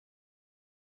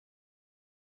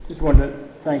Just wanted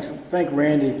to thank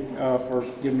Randy for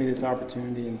giving me this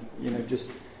opportunity and just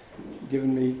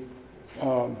giving me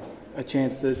a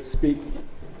chance to speak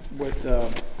what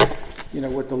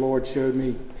what the Lord showed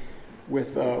me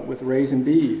with raising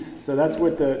bees. So that's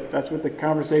what the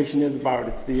conversation is about.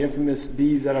 It's the infamous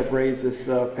bees that I've raised this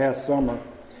past summer,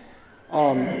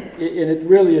 and it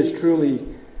really is truly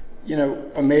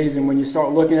amazing when you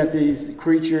start looking at these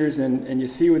creatures and you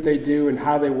see what they do and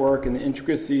how they work and the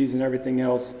intricacies and everything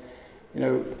else.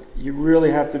 You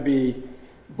really have to be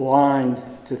blind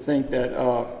to think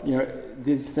that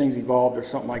these things evolved or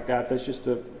something like that. That's just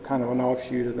a kind of an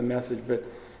offshoot of the message, but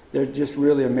they're just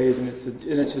really amazing.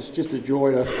 It's just a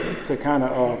joy to kind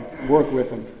of work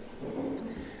with them.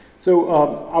 So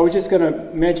I was just going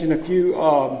to mention a few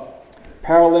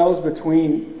parallels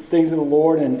between things of the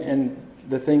Lord and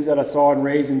the things that I saw in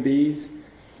raising bees.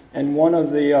 And one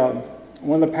of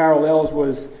the parallels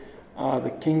was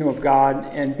the kingdom of God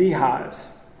and beehives.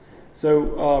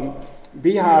 So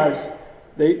beehives,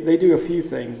 they do a few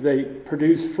things. They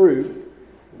produce fruit.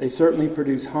 They certainly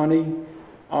produce honey.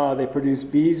 They produce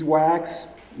beeswax.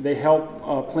 They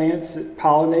help plants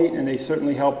pollinate, and they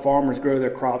certainly help farmers grow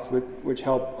their crops, which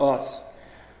help us.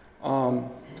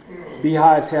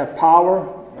 Beehives have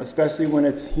power, especially when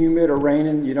it's humid or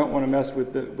raining. You don't want to mess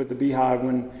with the beehive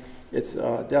when it's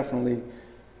definitely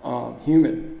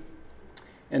humid.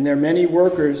 And there are many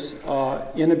workers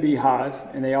in a beehive,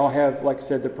 and they all have, like I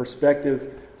said, the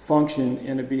perspective function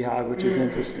in a beehive, which is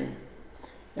interesting.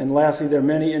 And lastly, there are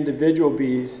many individual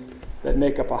bees that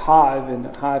make up a hive, and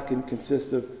a hive can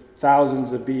consist of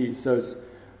thousands of bees, so it's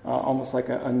almost like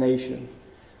a nation.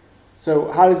 So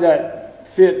how does that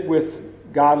fit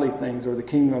with godly things or the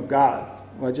kingdom of God?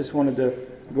 Well, I just wanted to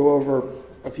go over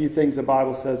a few things the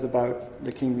Bible says about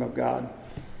the kingdom of God.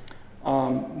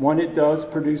 One, it does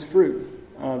produce fruit.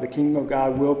 The kingdom of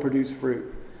God will produce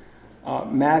fruit.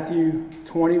 Matthew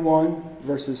 21,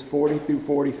 verses 40 through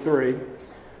 43.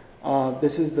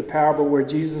 This is the parable where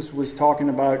Jesus was talking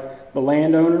about the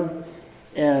landowner,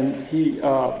 and he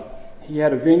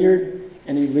had a vineyard,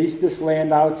 and he leased this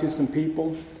land out to some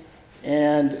people,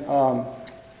 and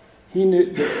he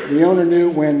knew the owner knew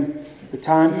when the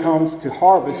time comes to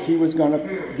harvest, he was going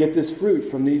to get this fruit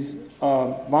from these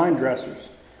vine dressers.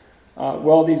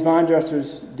 Well, these vine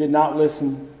dressers did not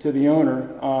listen to the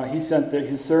owner. He sent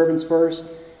his servants first,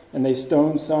 and they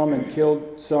stoned some and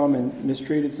killed some and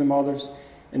mistreated some others.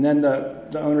 And then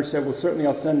the owner said, well, certainly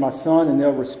I'll send my son, and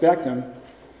they'll respect him.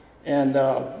 And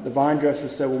the vine dresser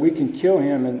said, well, we can kill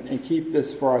him and keep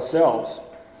this for ourselves.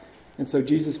 And so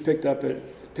Jesus picks up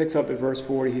at verse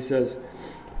 40. He says,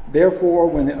 therefore,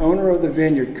 when the owner of the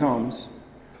vineyard comes,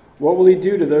 what will he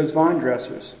do to those vine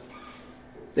dressers?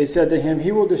 They said to him,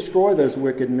 he will destroy those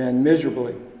wicked men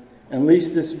miserably and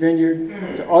lease this vineyard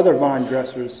to other vine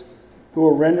dressers who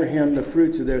will render him the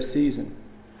fruits of their season.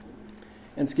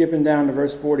 And skipping down to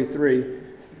verse 43,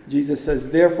 Jesus says,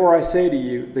 therefore I say to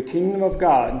you, the kingdom of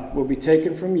God will be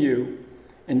taken from you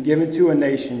and given to a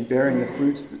nation bearing the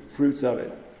fruits of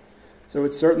it. So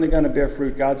it's certainly going to bear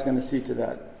fruit. God's going to see to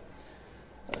that.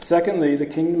 Secondly, the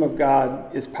kingdom of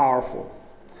God is powerful.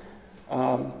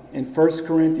 In 1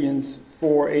 Corinthians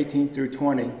 4:18 through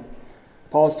 20,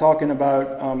 Paul's talking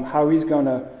about how he's going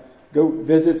to go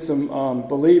visit some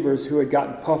believers who had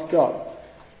gotten puffed up.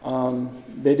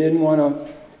 They didn't want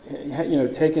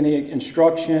to, take any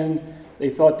instruction. They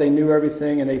thought they knew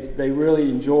everything, and they really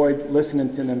enjoyed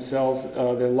listening to themselves,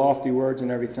 their lofty words and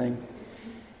everything.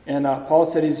 And Paul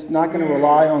said he's not going to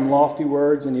rely on lofty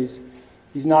words, and he's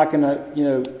not going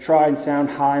to, try and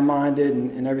sound high-minded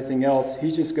and everything else.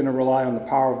 He's just going to rely on the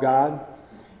power of God.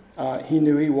 He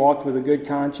knew he walked with a good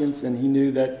conscience, and he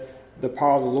knew that the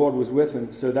power of the Lord was with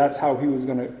him. So that's how he was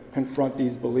going to confront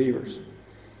these believers.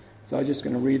 So I'm just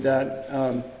going to read that.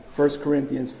 1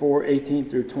 Corinthians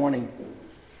 4:18 through 20.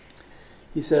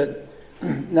 He said,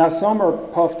 now some are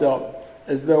puffed up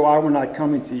as though I were not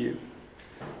coming to you.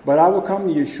 But I will come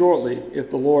to you shortly if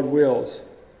the Lord wills.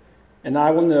 And I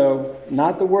will know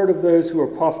not the word of those who are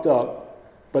puffed up,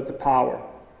 but the power.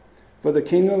 For the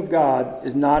kingdom of God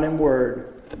is not in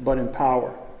word, but in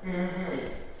power.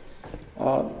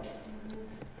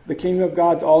 The kingdom of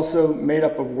God's also made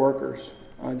up of workers.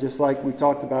 Just like we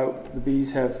talked about, the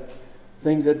bees have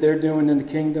things that they're doing in the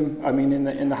kingdom. I mean,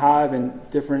 in the hive, and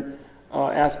different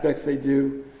aspects they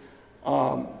do.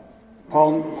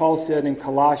 Paul said in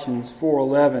Colossians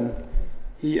 4:11,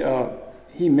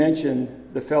 he mentioned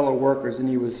the fellow workers, and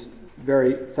he was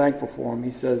very thankful for them.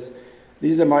 He says,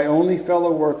 these are my only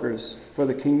fellow workers for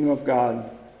the kingdom of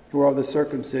God, who are of the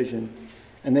circumcision,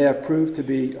 and they have proved to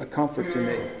be a comfort to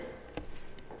me.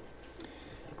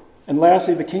 And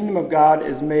lastly, the kingdom of God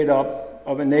is made up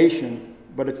of a nation,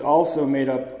 but it's also made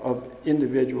up of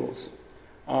individuals.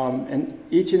 And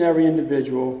each and every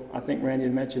individual, I think Randy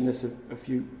had mentioned this a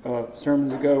few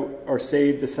sermons ago, are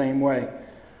saved the same way.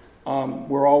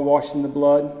 We're all washed in the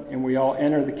blood, and we all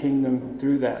enter the kingdom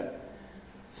through that.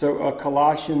 So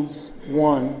Colossians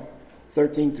 1,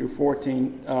 13 through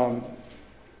 14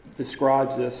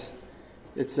 describes this.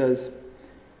 It says,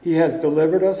 "He has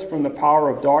delivered us from the power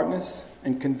of darkness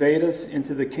and conveyed us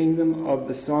into the kingdom of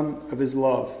the Son of his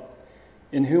love,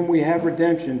 in whom we have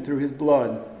redemption through his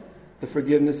blood, the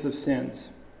forgiveness of sins."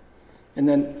 And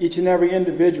then each and every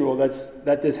individual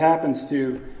that this happens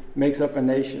to makes up a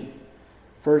nation.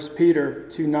 1 Peter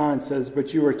 2:9 says,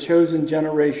 "But you are a chosen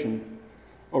generation,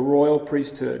 a royal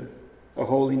priesthood, a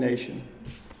holy nation."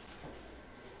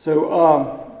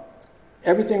 So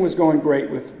everything was going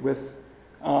great with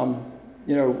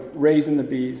raising the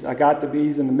bees. I got the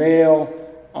bees in the mail,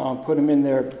 put them in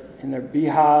their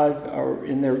beehive or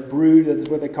in their brood, that's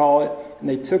what they call it, and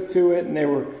they took to it, and they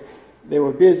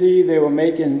were busy. They were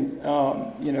making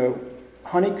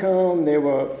honeycomb. They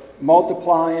were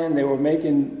multiplying. They were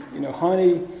making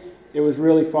honey. It was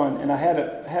really fun. And I had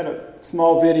a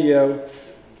small video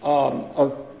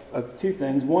of two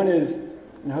things. One is,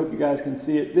 and I hope you guys can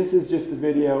see it. This is just a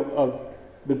video of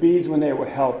the bees when they were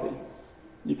healthy.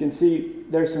 You can see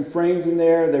there's some frames in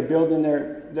there. They're building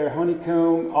their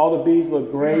honeycomb. All the bees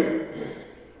look great.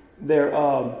 They're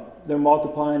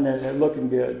multiplying. They're looking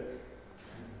good.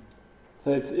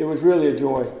 So it was really a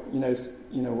joy,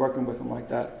 working with them like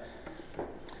that.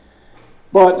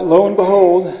 But lo and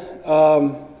behold,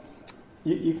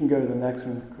 you can go to the next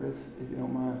one, Chris, if you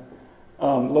don't mind.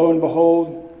 Lo and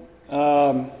behold,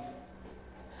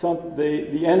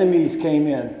 the enemies came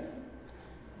in.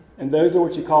 And those are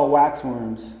what you call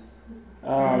waxworms.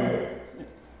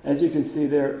 As you can see,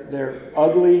 they're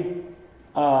ugly,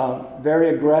 very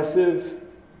aggressive,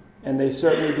 and they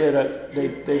certainly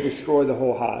they destroy the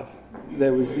whole hive.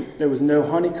 There was no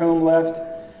honeycomb left.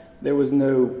 There was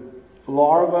no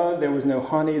larva. There was no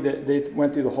honey. They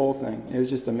went through the whole thing. It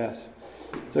was just a mess.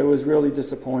 So it was really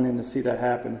disappointing to see that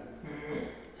happen.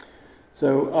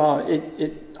 So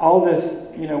all this,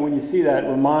 when you see that,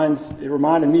 it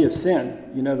reminded me of sin.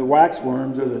 The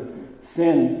waxworms are the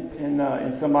sin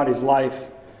in somebody's life.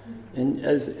 And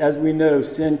as we know,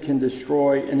 sin can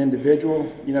destroy an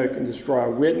individual. It can destroy a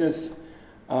witness.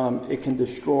 It can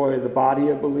destroy the body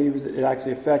of believers. It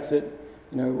actually affects it.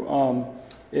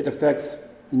 It affects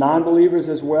non-believers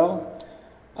as well.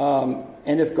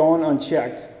 And if gone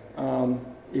unchecked,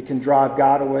 it can drive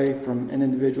God away from an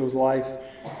individual's life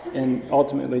and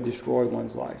ultimately destroy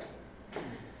one's life.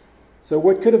 So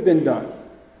what could have been done?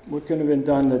 What could have been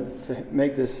done to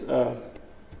make this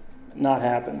not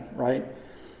happen, right?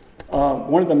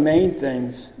 One of the main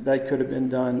things that could have been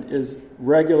done is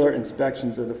regular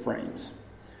inspections of the frames.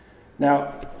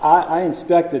 Now, I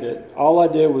inspected it. All I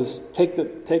did was take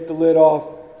the lid off,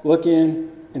 look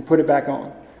in, and put it back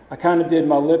on. I kind of did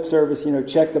my lip service,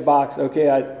 check the box.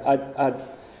 Okay, I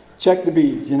checked the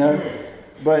bees,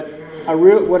 But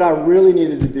what I really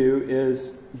needed to do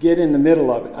is get in the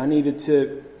middle of it. I needed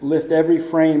to lift every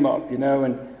frame up,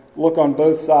 and look on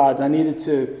both sides. I needed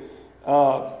to,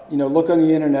 look on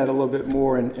the internet a little bit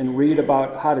more and read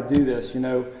about how to do this.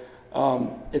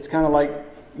 It's kind of like,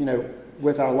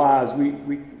 with our lives,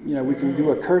 we can do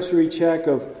a cursory check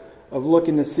of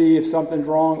looking to see if something's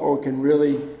wrong, or we can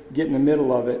really get in the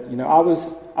middle of it.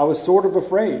 I was sort of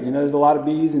afraid. There's a lot of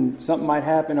bees, and something might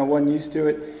happen. I wasn't used to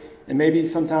it, and maybe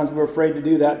sometimes we're afraid to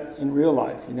do that in real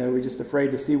life. We're just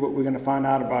afraid to see what we're going to find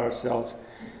out about ourselves.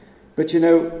 But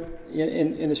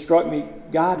and it struck me,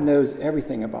 God knows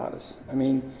everything about us. I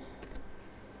mean,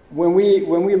 when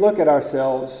we look at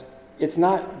ourselves, it's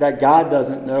not that God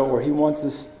doesn't know or He wants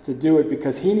us to do it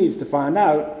because He needs to find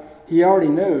out. He already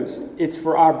knows. It's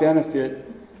for our benefit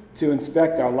to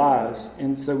inspect our lives.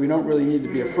 And so we don't really need to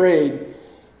be afraid.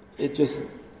 It just,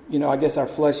 I guess our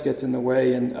flesh gets in the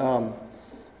way, and,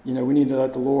 we need to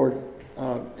let the Lord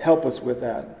help us with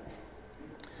that.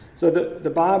 So the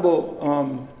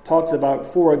Bible talks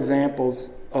about 4 examples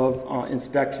of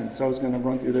inspection. So I was going to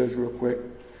run through those real quick.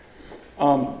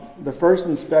 The first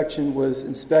inspection was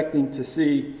inspecting to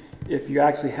see if you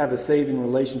actually have a saving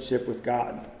relationship with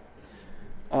God.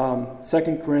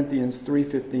 2 Corinthians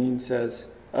 3:15 says,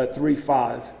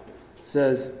 3:5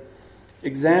 says,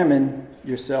 "Examine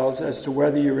yourselves as to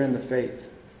whether you're in the faith.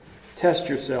 Test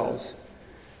yourselves.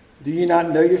 Do you not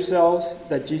know yourselves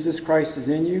that Jesus Christ is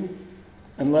in you,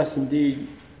 unless indeed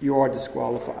you are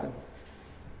disqualified?"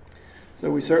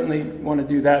 So we certainly want to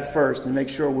do that first and make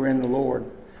sure we're in the Lord.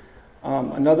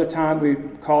 Another time we're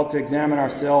called to examine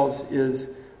ourselves is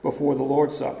before the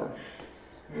Lord's Supper.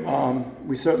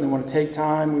 We certainly want to take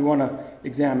time. We want to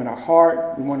examine our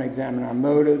heart. We want to examine our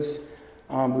motives.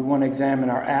 We want to examine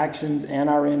our actions and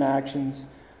our inactions,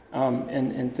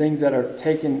 and things that are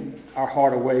taking our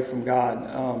heart away from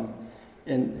God,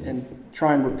 and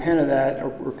try and repent of that, or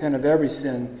repent of every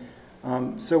sin,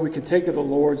 so we can take the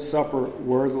Lord's Supper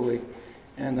worthily,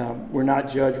 and we're not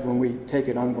judged when we take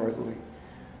it unworthily.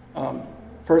 1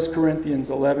 Corinthians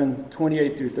 11,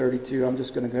 28 through 32, I'm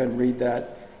just going to go ahead and read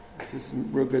that. This is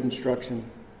some real good instruction.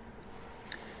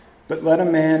 But let a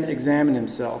man examine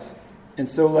himself, and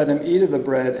so let him eat of the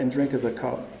bread and drink of the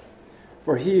cup.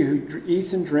 For he who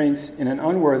eats and drinks in an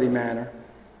unworthy manner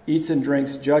eats and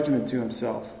drinks judgment to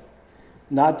himself,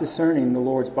 not discerning the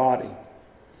Lord's body.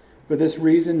 For this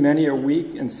reason many are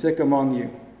weak and sick among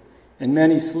you, and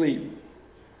many sleep.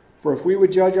 For if we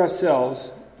would judge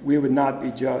ourselves, we would not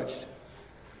be judged.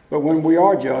 But when we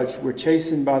are judged, we're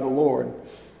chastened by the Lord,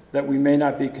 that we may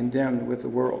not be condemned with the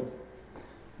world.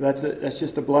 That's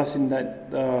just a blessing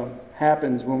that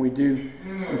happens when we do,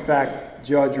 in fact,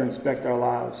 judge or inspect our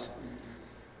lives.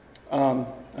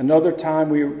 Another time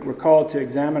we're called to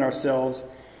examine ourselves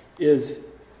is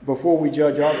before we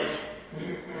judge others.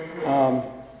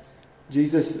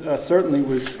 Jesus certainly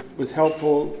was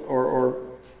helpful, or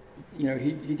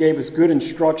he gave us good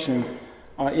instruction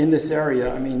in this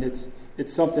area. I mean,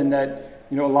 it's something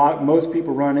that most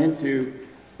people run into,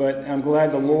 but I'm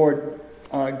glad the Lord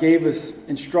gave us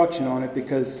instruction on it,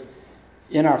 because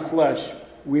in our flesh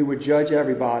we would judge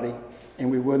everybody and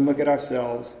we wouldn't look at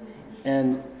ourselves,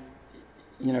 and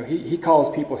he calls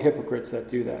people hypocrites that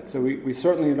do that. So we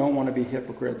certainly don't want to be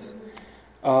hypocrites.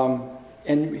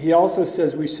 And he also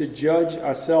says we should judge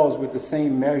ourselves with the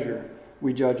same measure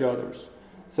we judge others.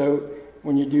 So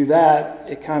when you do that,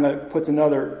 it kind of puts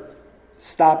another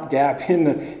stopgap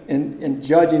in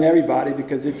judging everybody,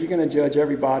 because if you're going to judge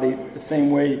everybody the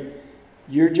same way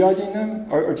you're judging them,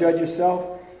 or judge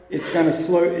yourself, it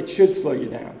should slow you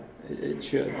down. It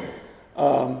should.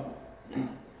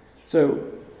 So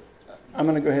I'm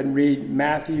going to go ahead and read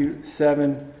Matthew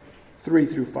 7, 3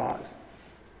 through 5.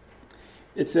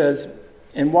 It says,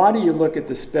 "And why do you look at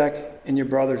the speck in your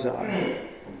brother's eye,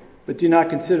 but do not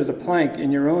consider the plank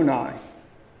in your own eye?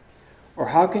 Or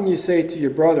how can you say to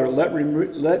your brother, let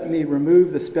me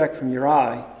remove the speck from your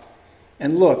eye,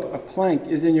 and look, a plank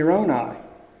is in your own eye?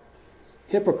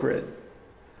 Hypocrite,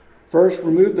 first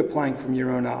remove the plank from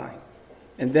your own eye,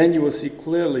 and then you will see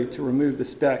clearly to remove the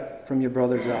speck from your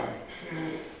brother's eye."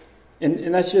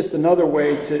 And that's just another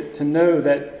way to know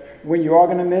that when you are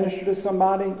going to minister to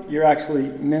somebody, you're actually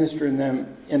ministering them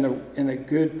in a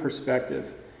good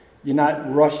perspective. You're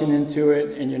not rushing into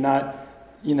it, and you're not,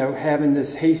 having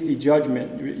this hasty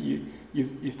judgment.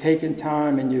 You've taken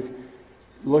time, and you've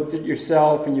looked at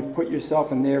yourself, and you've put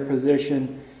yourself in their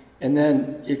position. And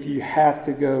then if you have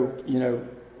to go,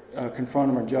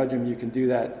 confront them or judge them, you can do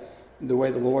that the way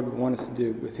the Lord would want us to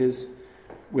do, with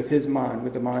His mind,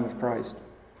 with the mind of Christ.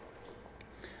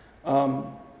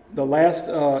 The last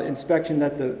inspection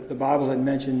that the Bible had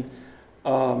mentioned,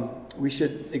 we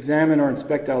should examine or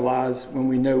inspect our lives when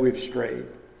we know we've strayed.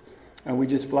 And we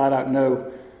just flat out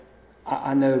know,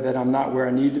 I know that I'm not where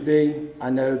I need to be.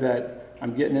 I know that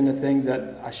I'm getting into things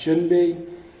that I shouldn't be,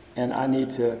 and I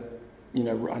need to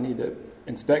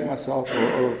inspect myself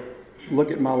or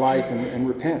look at my life and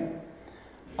repent.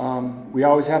 We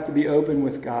always have to be open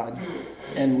with God,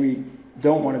 and we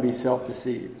don't want to be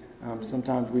self-deceived.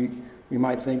 Sometimes we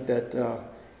might think that,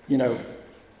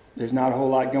 there's not a whole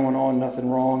lot going on, nothing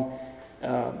wrong.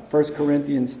 1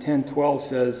 Corinthians 10:12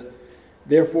 says,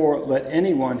 "Therefore let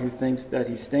anyone who thinks that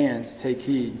he stands take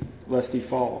heed, lest he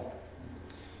fall."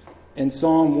 And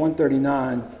Psalm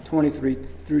 139, 23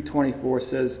 through 24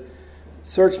 says,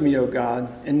 "Search me, O God,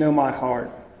 and know my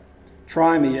heart.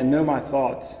 Try me and know my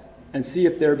thoughts, and see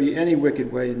if there be any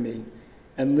wicked way in me,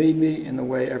 and lead me in the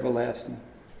way everlasting."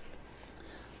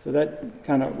 So that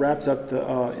kind of wraps up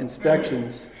the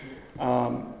inspections.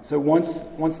 So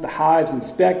once the hive's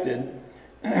inspected,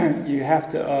 you have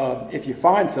to, if you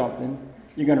find something,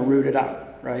 you're going to root it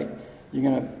out, right? You're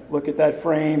going to look at that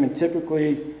frame, and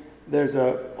typically there's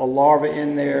a larva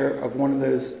in there of one of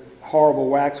those horrible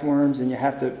waxworms, and you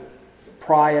have to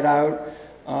pry it out,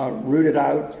 root it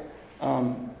out.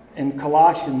 In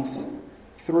Colossians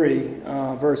 3,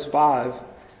 verse 5,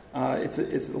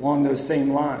 it's along those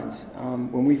same lines.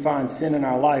 When we find sin in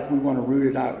our life, we want to root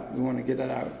it out. We want to get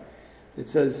it out. It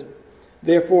says,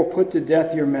 "Therefore put to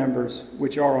death your members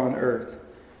which are on earth: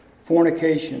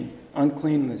 fornication,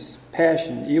 uncleanness,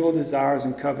 passion, evil desires,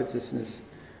 and covetousness,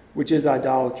 which is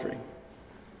idolatry.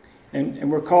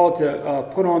 And we're called to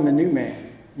put on the new man.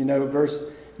 Verse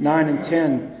 9 and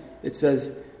 10, it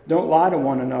says, "Don't lie to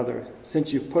one another,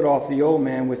 since you've put off the old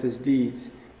man with his deeds,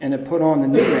 and have put on the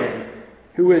new man,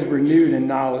 who is renewed in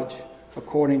knowledge,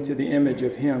 according to the image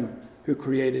of him who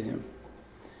created him."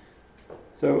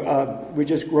 So we're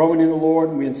just growing in the Lord,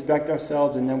 and we inspect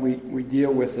ourselves, and then we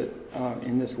deal with it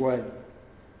in this way.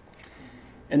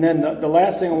 And then the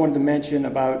last thing I wanted to mention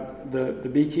about the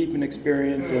beekeeping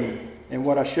experience and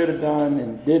what I should have done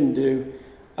and didn't do,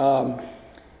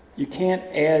 you can't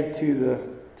add to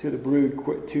the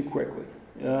brood too quickly.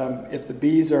 If the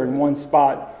bees are in one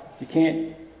spot, you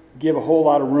can't give a whole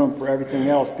lot of room for everything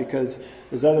else, because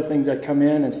there's other things that come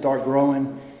in and start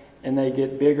growing, and they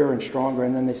get bigger and stronger,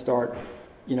 and then they start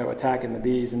attacking the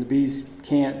bees, and the bees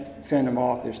can't fend them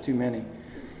off. There's too many.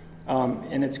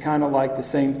 And it's kind of like the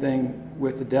same thing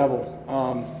with the devil.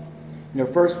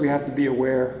 First we have to be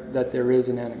aware that there is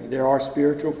an enemy. There are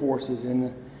spiritual forces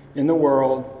in the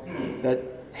world that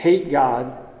hate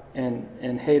God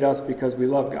and hate us because we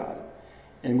love God.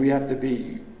 And we have to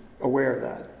be aware of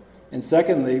that. And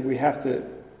secondly, we have to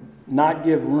not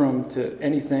give room to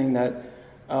anything that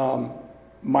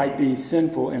might be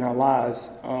sinful in our lives.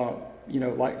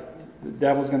 Like the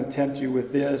devil's going to tempt you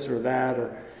with this or that, or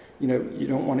you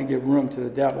don't want to give room to the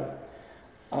devil.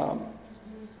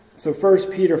 So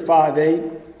 1 Peter 5:8,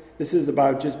 this is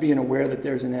about just being aware that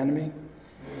there's an enemy.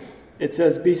 It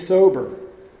says, "Be sober,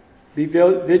 be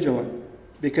vigilant,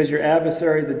 because your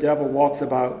adversary, the devil, walks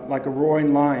about like a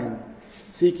roaring lion,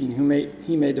 seeking whom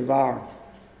he may devour."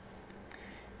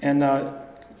 And along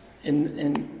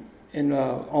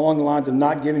the lines of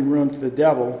not giving room to the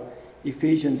devil,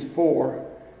 Ephesians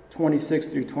 4:26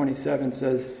 through 27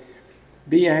 says,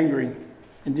 "Be angry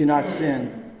and do not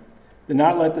sin. Do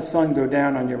not let the sun go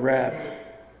down on your wrath,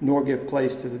 nor give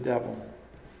place to the devil."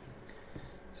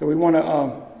 So we want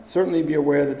to certainly be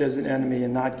aware that there's an enemy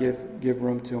and not give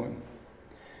room to him.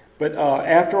 But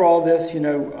after all this,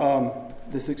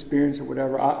 this experience or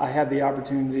whatever, I had the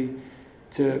opportunity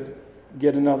to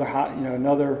get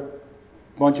another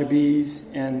bunch of bees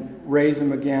and raise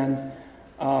them again,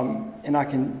 and I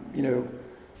can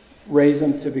raise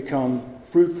them to become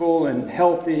fruitful and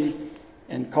healthy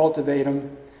and cultivate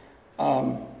them.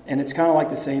 And it's kind of like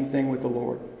the same thing with the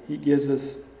Lord. He gives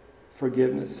us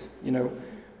forgiveness.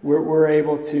 We're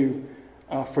able to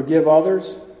forgive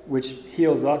others, which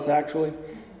heals us actually,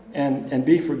 and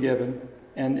be forgiven,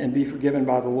 and be forgiven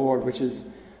by the Lord, which is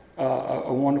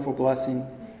a wonderful blessing.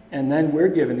 And then we're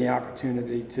given the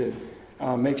opportunity to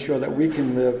make sure that we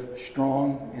can live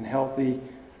strong and healthy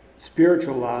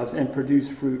spiritual lives and produce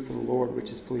fruit for the Lord,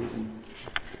 which is pleasing.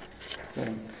 So,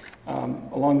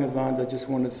 along those lines, I just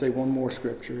wanted to say one more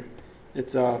scripture.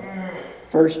 It's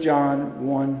 1 John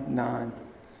 1:9.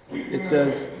 It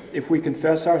says, "If we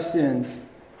confess our sins,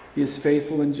 he is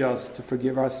faithful and just to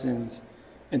forgive our sins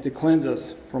and to cleanse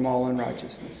us from all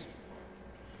unrighteousness."